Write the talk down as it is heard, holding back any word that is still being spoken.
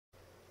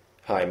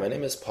Hi, my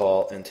name is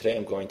Paul, and today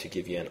I'm going to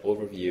give you an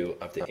overview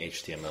of the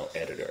HTML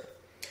editor.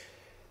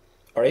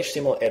 Our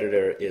HTML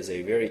editor is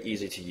a very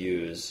easy to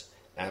use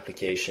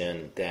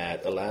application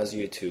that allows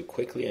you to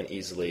quickly and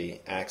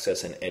easily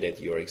access and edit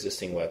your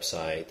existing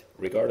website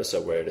regardless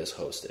of where it is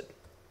hosted.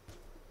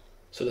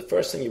 So the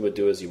first thing you would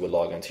do is you would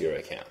log into your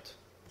account.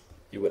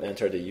 You would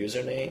enter the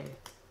username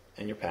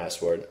and your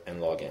password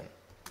and log in.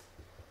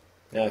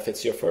 Now if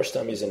it's your first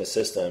time using the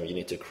system, you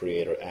need to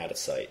create or add a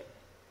site.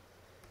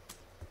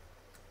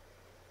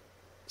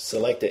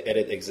 Select the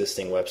Edit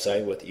Existing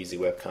Website with Easy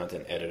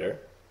WebContent Editor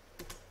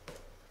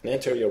and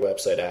enter your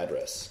website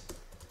address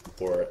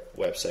or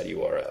website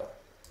URL.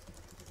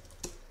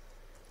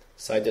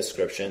 Site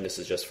description, this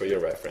is just for your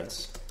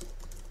reference,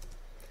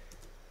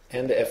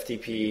 and the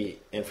FTP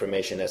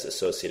information that's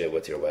associated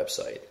with your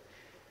website.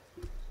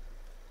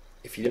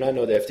 If you do not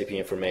know the FTP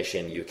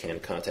information, you can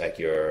contact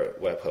your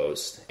web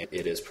host.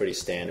 It is pretty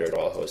standard for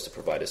all hosts to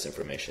provide this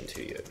information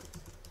to you.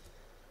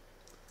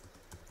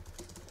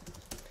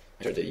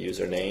 Enter the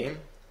username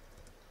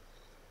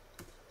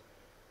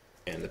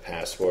and the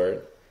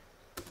password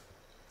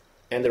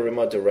and the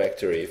remote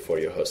directory for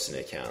your hosting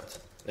account.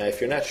 Now if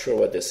you're not sure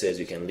what this is,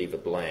 you can leave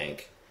it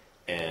blank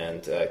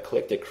and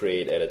click the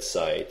Create Edit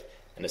Site,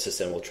 and the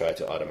system will try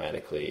to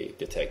automatically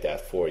detect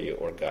that for you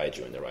or guide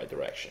you in the right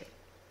direction.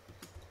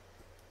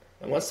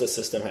 And once the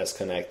system has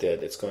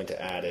connected, it's going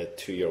to add it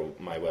to your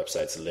My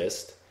Websites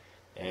list,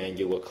 and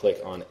you will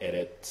click on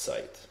Edit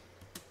Site.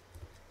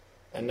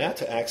 And now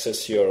to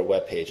access your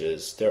web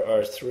pages, there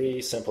are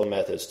three simple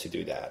methods to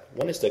do that.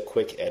 One is the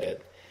quick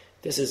edit.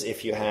 This is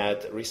if you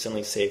had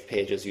recently saved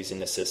pages using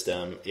the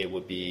system, it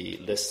would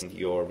be listing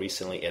your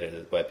recently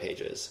edited web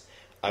pages.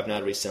 I've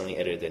not recently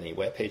edited any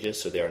web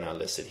pages, so they are not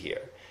listed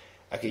here.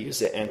 I could use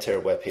the enter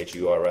web page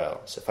URL.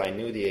 So if I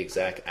knew the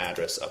exact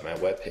address of my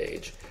web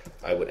page,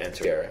 I would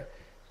enter here,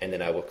 and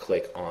then I will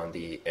click on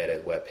the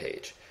edit web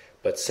page.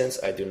 But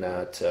since I do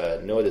not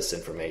know this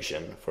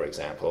information, for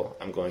example,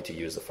 I'm going to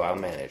use the file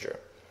manager.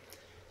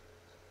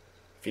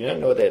 If you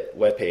don't know that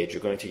web page,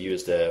 you're going to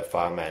use the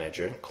file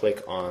manager.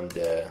 Click on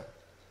the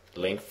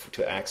link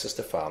to access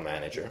the file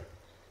manager,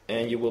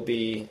 and you will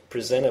be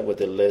presented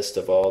with a list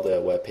of all the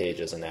web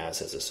pages and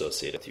assets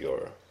associated with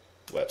your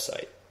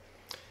website.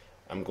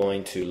 I'm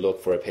going to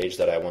look for a page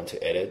that I want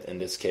to edit. In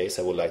this case,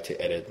 I would like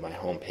to edit my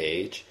home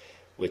page,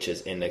 which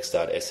is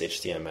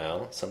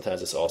index.html.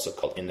 Sometimes it's also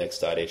called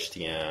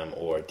index.html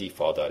or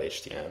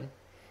default.html.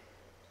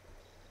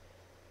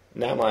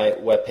 Now my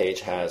web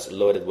page has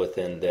loaded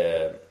within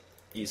the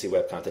Easy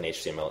WebContent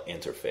HTML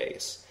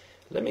interface.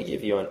 Let me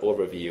give you an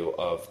overview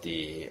of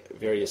the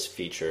various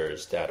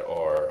features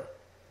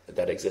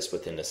that exist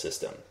within the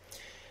system.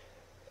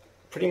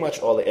 Pretty much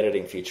all the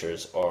editing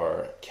features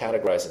are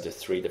categorized into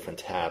three different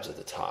tabs at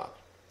the top.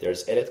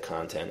 There's Edit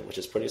Content, which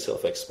is pretty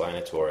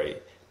self-explanatory.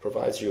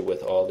 Provides you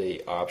with all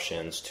the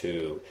options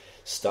to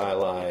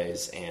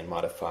stylize and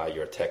modify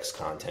your text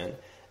content,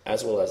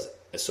 as well as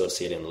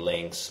associating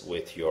links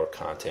with your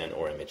content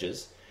or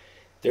images.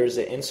 There's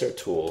the Insert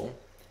tool,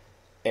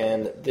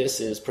 and this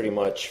is pretty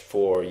much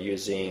for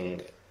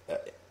inserting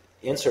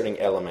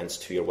elements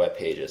to your web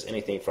pages,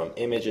 anything from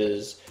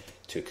images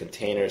to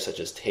containers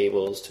such as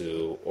tables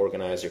to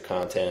organize your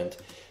content,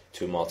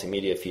 to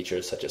multimedia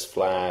features such as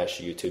Flash,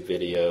 YouTube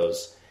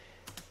videos.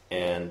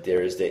 And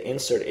there is the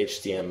Insert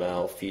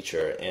HTML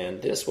feature,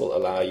 and this will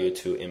allow you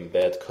to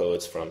embed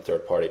codes from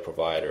third-party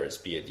providers,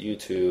 be it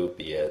YouTube,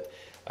 be it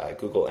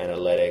Google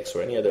Analytics,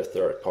 or any other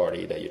third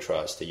party that you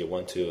trust that you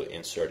want to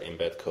insert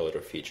embed code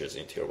or features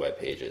into your web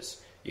pages.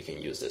 You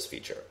can use this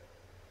feature.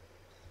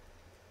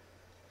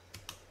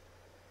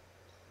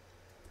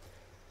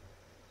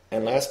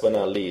 And last but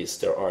not least,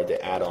 there are the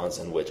add-ons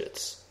and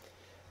widgets.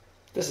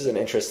 This is an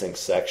interesting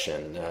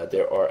section.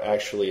 There are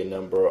actually a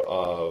number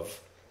of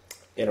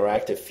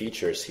interactive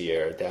features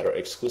here that are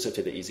exclusive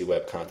to the Easy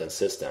Web Content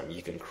system.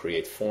 You can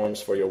create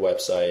forms for your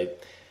website,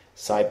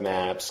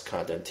 sitemaps,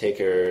 content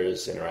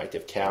tickers,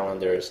 interactive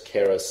calendars,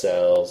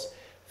 carousels,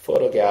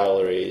 photo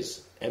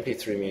galleries,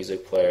 MP3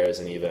 music players,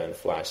 and even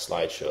Flash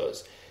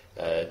slideshows.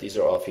 These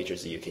are all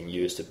features that you can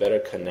use to better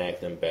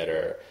connect and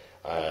better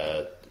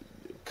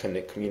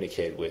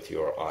communicate with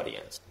your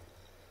audience.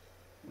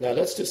 Now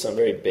let's do some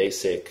very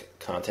basic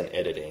content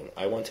editing.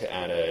 I want to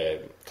add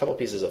a couple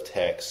pieces of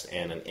text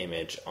and an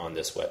image on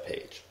this web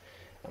page.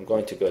 I'm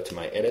going to go to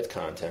my Edit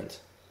Content.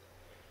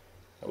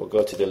 I will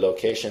go to the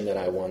location that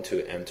I want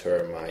to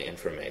enter my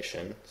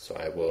information. So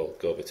I will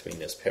go between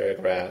this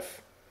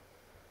paragraph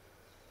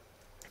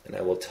and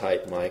I will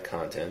type my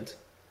content.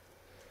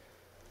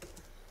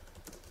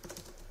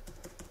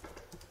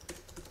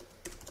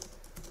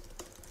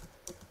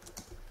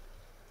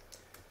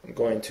 I'm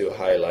going to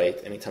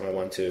highlight. Anytime I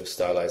want to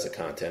stylize the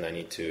content, I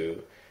need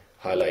to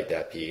highlight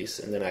that piece,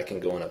 and then I can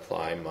go and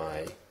apply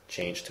my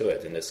change to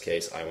it. In this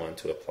case, I want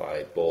to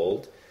apply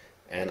bold,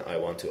 and I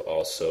want to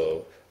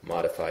also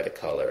modify the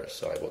color.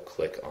 So I will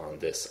click on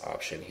this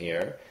option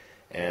here,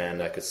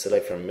 and I could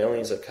select from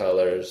millions of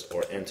colors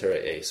or enter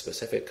a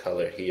specific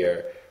color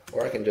here,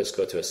 or I can just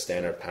go to a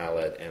standard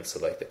palette and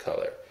select the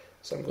color.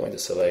 So I'm going to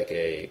select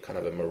a kind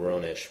of a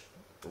maroonish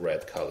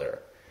red color,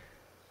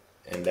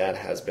 and that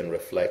has been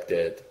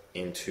reflected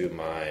into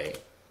my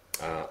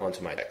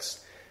onto my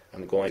text.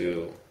 I'm going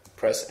to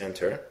press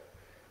enter,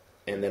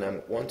 and then I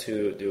want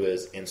to do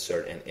is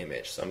insert an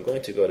image. So I'm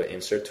going to go to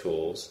Insert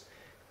Tools,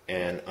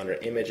 and under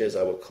Images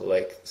I will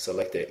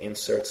select the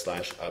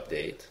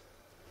Insert/Update.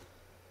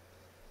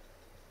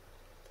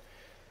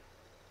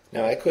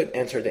 Now I could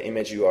enter the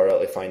image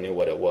URL if I knew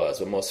what it was,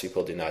 but most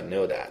people do not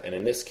know that. And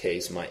in this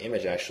case, my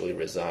image actually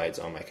resides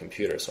on my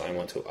computer, so I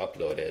want to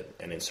upload it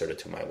and insert it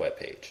to my web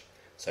page.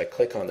 So I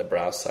click on the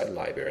Browse Site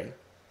Library.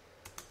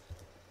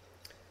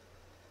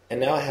 And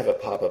now I have a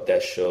pop-up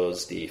that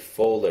shows the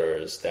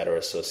folders that are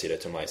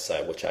associated to my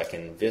site, which I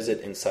can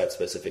visit inside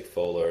specific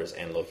folders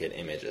and locate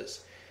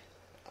images.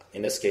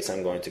 In this case,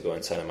 I'm going to go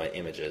inside of my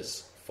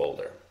Images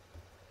folder.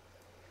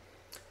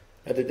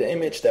 Now the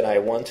image that I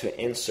want to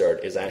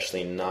insert is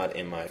actually not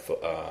in my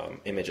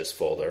Images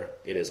folder.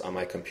 It is on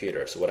my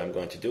computer. So what I'm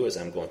going to do is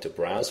I'm going to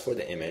browse for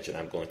the image, and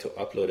I'm going to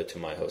upload it to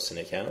my hosting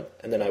account,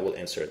 and then I will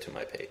insert it to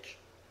my page.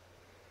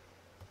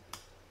 I'm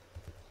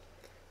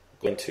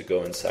going to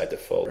go inside the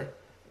folder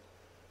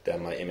that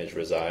my image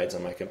resides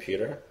on my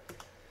computer.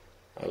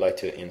 I'd like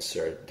to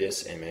insert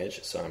this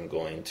image, so I'm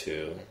going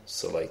to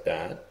select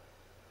that.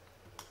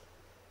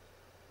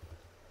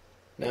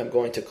 Now I'm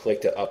going to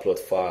click the upload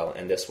file,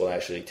 and this will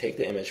actually take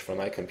the image from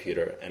my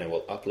computer and it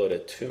will upload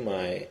it to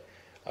my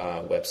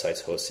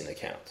website's hosting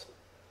account.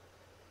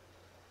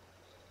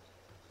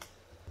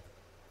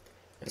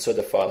 And so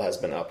the file has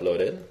been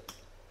uploaded.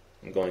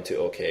 I'm going to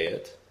OK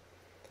it.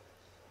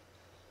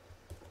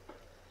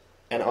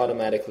 And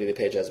automatically the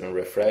page has been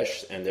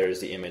refreshed, and there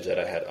is the image that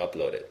I had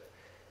uploaded.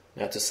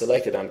 Now to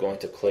select it, I'm going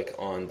to click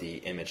on the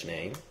image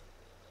name,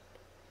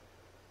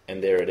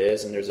 and there it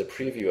is, and there's a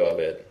preview of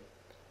it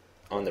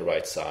on the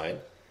right side.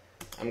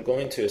 I'm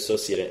going to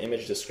associate an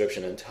image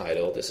description and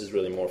title. This is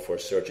really more for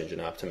search engine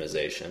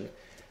optimization,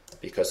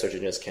 because search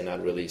engines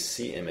cannot really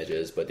see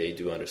images, but they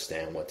do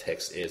understand what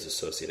text is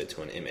associated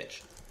to an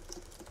image.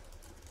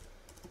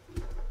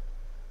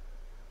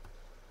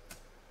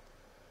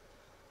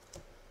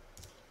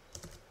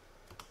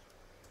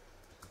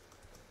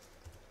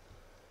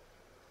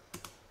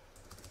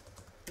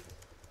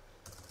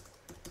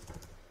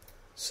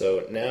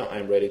 So now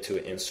I'm ready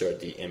to insert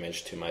the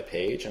image to my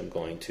page. I'm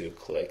going to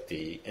click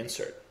the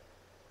Insert.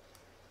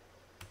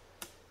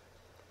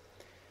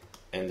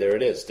 And there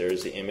it is.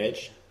 There's the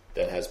image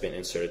that has been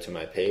inserted to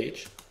my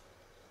page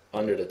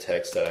under the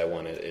text that I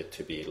wanted it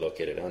to be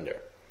located under.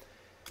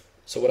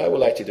 So what I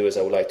would like to do is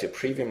I would like to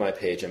preview my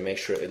page and make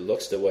sure it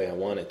looks the way I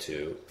want it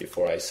to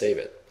before I save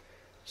it.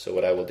 So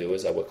what I will do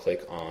is I will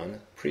click on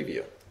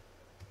Preview.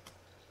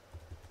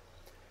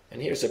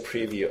 And here's a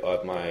preview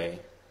of my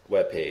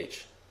web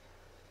page.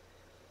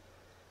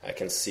 I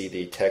can see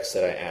the text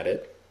that I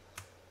added,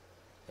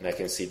 and I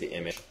can see the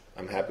image.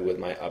 I'm happy with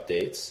my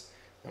updates.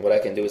 And what I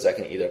can do is I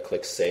can either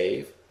click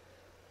Save,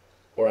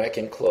 or I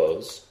can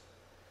close,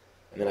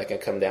 and then I can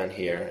come down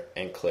here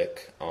and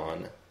click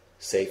on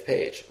Save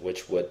Page,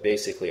 which would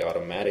basically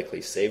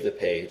automatically save the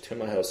page to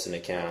my hosting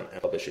account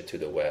and publish it to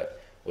the web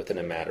within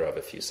a matter of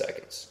a few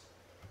seconds.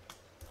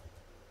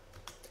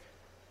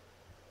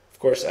 Of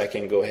course, I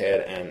can go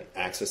ahead and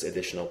access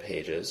additional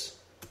pages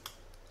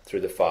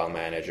through the File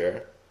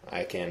Manager.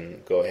 I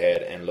can go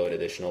ahead and load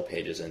additional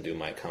pages and do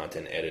my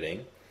content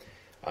editing.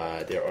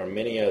 There are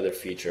many other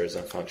features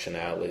and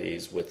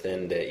functionalities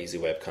within the Easy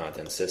Web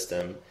Content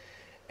system,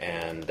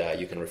 and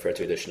you can refer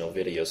to additional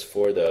videos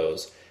for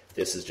those.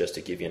 This is just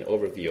to give you an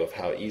overview of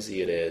how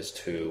easy it is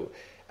to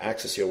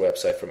access your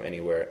website from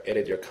anywhere,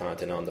 edit your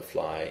content on the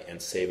fly,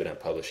 and save it and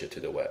publish it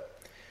to the web.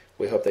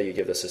 We hope that you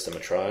give the system a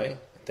try.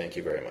 Thank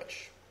you very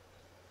much.